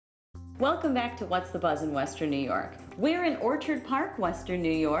Welcome back to What's the Buzz in Western New York. We're in Orchard Park, Western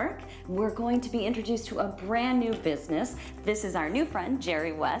New York. We're going to be introduced to a brand new business. This is our new friend,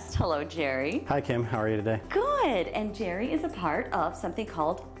 Jerry West. Hello, Jerry. Hi, Kim. How are you today? Good. And Jerry is a part of something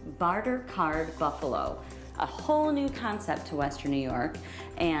called Bartercard Buffalo, a whole new concept to Western New York.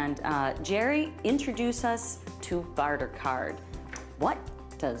 And Jerry, introduce us to Bartercard. What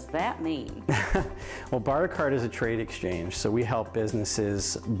does that mean? Well, Bartercard is a trade exchange, so we help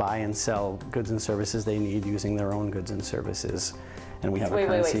businesses buy and sell goods and services they need using their own goods and services. And we have a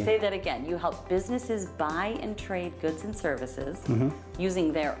currency. Wait, say that again. You help businesses buy and trade goods and services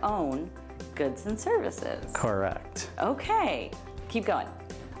using their own goods and services. Correct. Okay, keep going.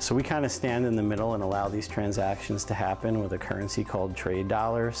 So we kind of stand in the middle and allow these transactions to happen with a currency called trade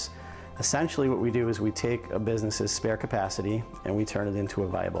dollars. Essentially what we do is we take a business's spare capacity and we turn it into a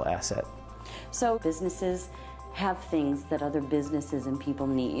viable asset. So businesses have things that other businesses and people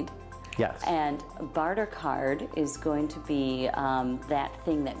need. Yes. And Bartercard is going to be that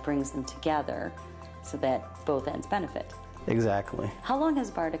thing that brings them together so that both ends benefit. Exactly. How long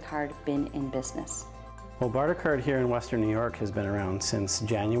has Bartercard been in business? Well, Bartercard here in Western New York has been around since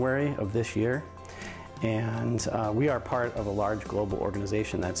January of this year. And we are part of a large global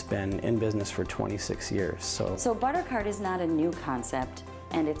organization that's been in business for 26 years. So Bartercard is not a new concept,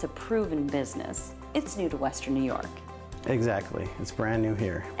 and it's a proven business. It's new to Western New York. Exactly. It's brand new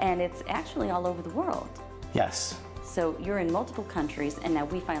here. And it's actually all over the world. Yes. So you're in multiple countries, and now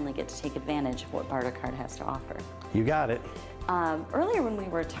we finally get to take advantage of what Bartercard has to offer. You got it. Earlier when we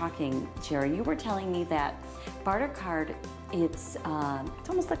were talking, Jerry, you were telling me that Bartercard, it's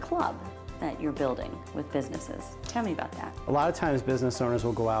almost a club that you're building with businesses. Tell me about that. A lot of times business owners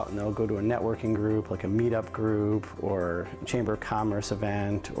will go out and they'll go to a networking group, like a meetup group or Chamber of Commerce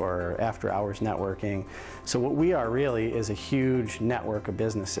event or after hours networking. So what we are really is a huge network of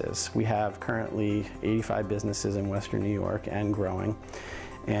businesses. We have currently 85 businesses in Western New York and growing.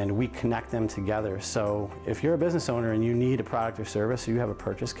 And we connect them together. So if you're a business owner and you need a product or service, or you have a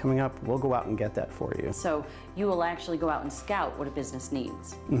purchase coming up, we'll go out and get that for you. So you will actually go out and scout what a business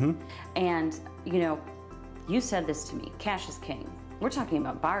needs. And you know, you said this to me, cash is king. We're talking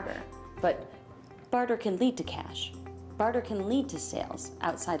about barter, but barter can lead to cash. Barter can lead to sales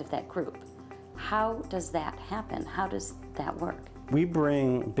outside of that group. How does that happen? How does that work? We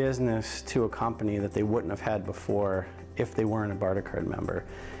bring business to a company that they wouldn't have had before if they weren't a Bartercard member,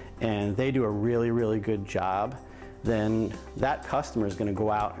 and they do a really, really good job, then that customer is going to go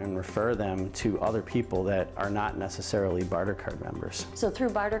out and refer them to other people that are not necessarily Bartercard members. So through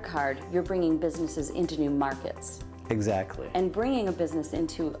Bartercard, you're bringing businesses into new markets. Exactly. And bringing a business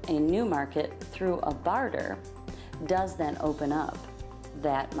into a new market through a barter does then open up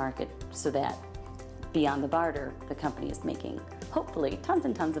that market so that beyond the barter, the company is making, hopefully, tons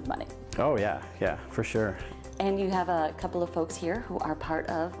and tons of money. Oh yeah, for sure. And you have a couple of folks here who are part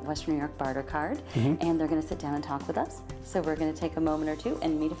of Western New York Bartercard, and they're going to sit down and talk with us. So we're going to take a moment or two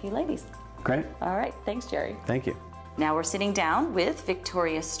and meet a few ladies. Great. All right, thanks, Jerry. Thank you. Now we're sitting down with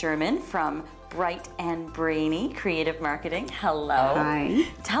Victoria Sturman from Bright and Brainy Creative Marketing. Hello. Hi.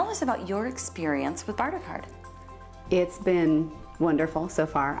 Tell us about your experience with Bartercard. It's been wonderful so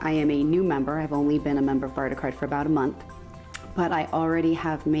far. I am a new member. I've only been a member of Bartercard for about a month, but I already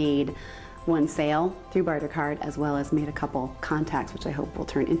have made one sale through Bartercard, as well as made a couple contacts, which I hope will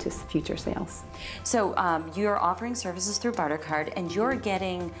turn into future sales. So you're offering services through Bartercard, and you're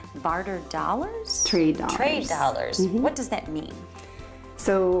getting barter dollars? Trade dollars. Trade dollars. What does that mean?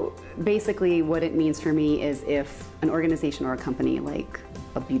 So basically what it means for me is if an organization or a company like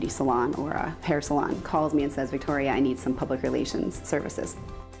a beauty salon or a hair salon calls me and says, Victoria, I need some public relations services.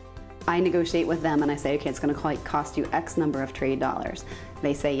 I negotiate with them and I say, okay, it's going to cost you X number of trade dollars.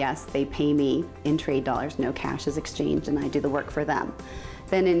 They say yes, they pay me in trade dollars, no cash is exchanged, and I do the work for them.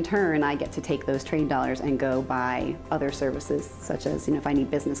 Then in turn, I get to take those trade dollars and go buy other services, such as, if I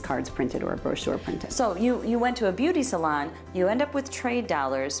need business cards printed or a brochure printed. So you went to a beauty salon, you end up with trade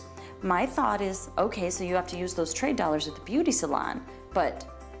dollars. My thought is, okay, so you have to use those trade dollars at the beauty salon, but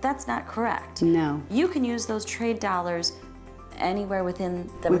that's not correct. No. You can use those trade dollars anywhere within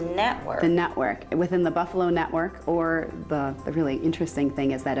the network. The network, within the Buffalo network, or the really interesting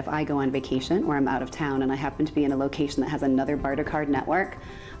thing is that if I go on vacation or I'm out of town and I happen to be in a location that has another Bartercard network,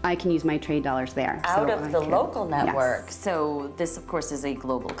 I can use my trade dollars there. Out So of I the can- local network. Yes. So this, of course, is a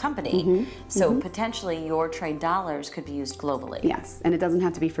global company. So potentially your trade dollars could be used globally. Yes, and it doesn't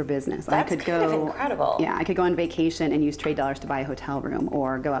have to be for business. I That's could kind of go, incredible. Yeah, I could go on vacation and use trade dollars to buy a hotel room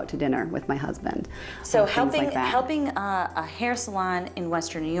or go out to dinner with my husband. So things helping like that. helping a hair salon in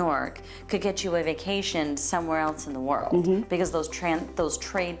Western New York could get you a vacation somewhere else in the world because those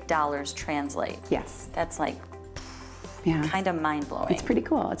trade dollars translate. Yes. That's like Yeah. kind of mind-blowing. It's pretty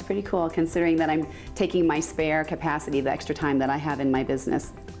cool. It's pretty cool considering that I'm taking my spare capacity, the extra time that I have in my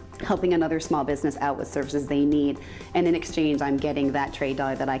business, helping another small business out with services they need, and in exchange I'm getting that trade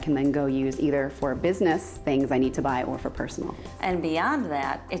dollar that I can then go use either for business things I need to buy or for personal. And beyond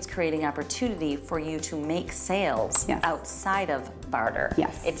that, it's creating opportunity for you to make sales Yes. outside of barter.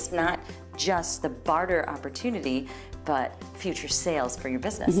 Yes. It's not just the barter opportunity, but future sales for your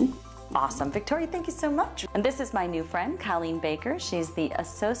business. Awesome. Victoria, thank you so much. And this is my new friend, Colleen Baker. She's the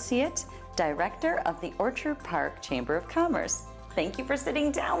Associate Director of the Orchard Park Chamber of Commerce. Thank you for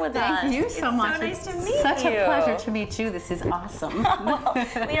sitting down with us. Thank you so much. It's so nice to It's meet such you. a pleasure to meet you. This is awesome.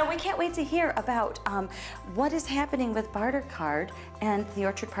 You know, we can't wait to hear about what is happening with Bartercard and the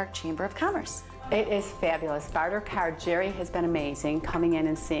Orchard Park Chamber of Commerce. It is fabulous. Bartercard, Jerry has been amazing coming in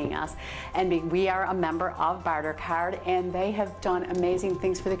and seeing us. And we are a member of Bartercard, and they have done amazing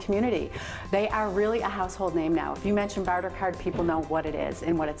things for the community. They are really a household name now. If you mention Bartercard, people know what it is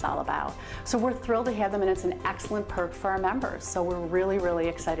and what it's all about. So we're thrilled to have them, and it's an excellent perk for our members. So we're really, really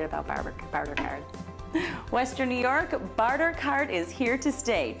excited about Bartercard. Western New York, Bartercard is here to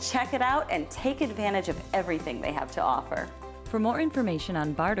stay. Check it out and take advantage of everything they have to offer. For more information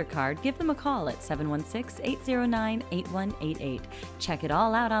on Bartercard, give them a call at 716-809-8188. Check it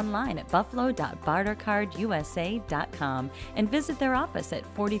all out online at buffalo.bartercardusa.com and visit their office at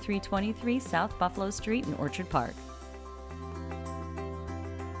 4323 South Buffalo Street in Orchard Park.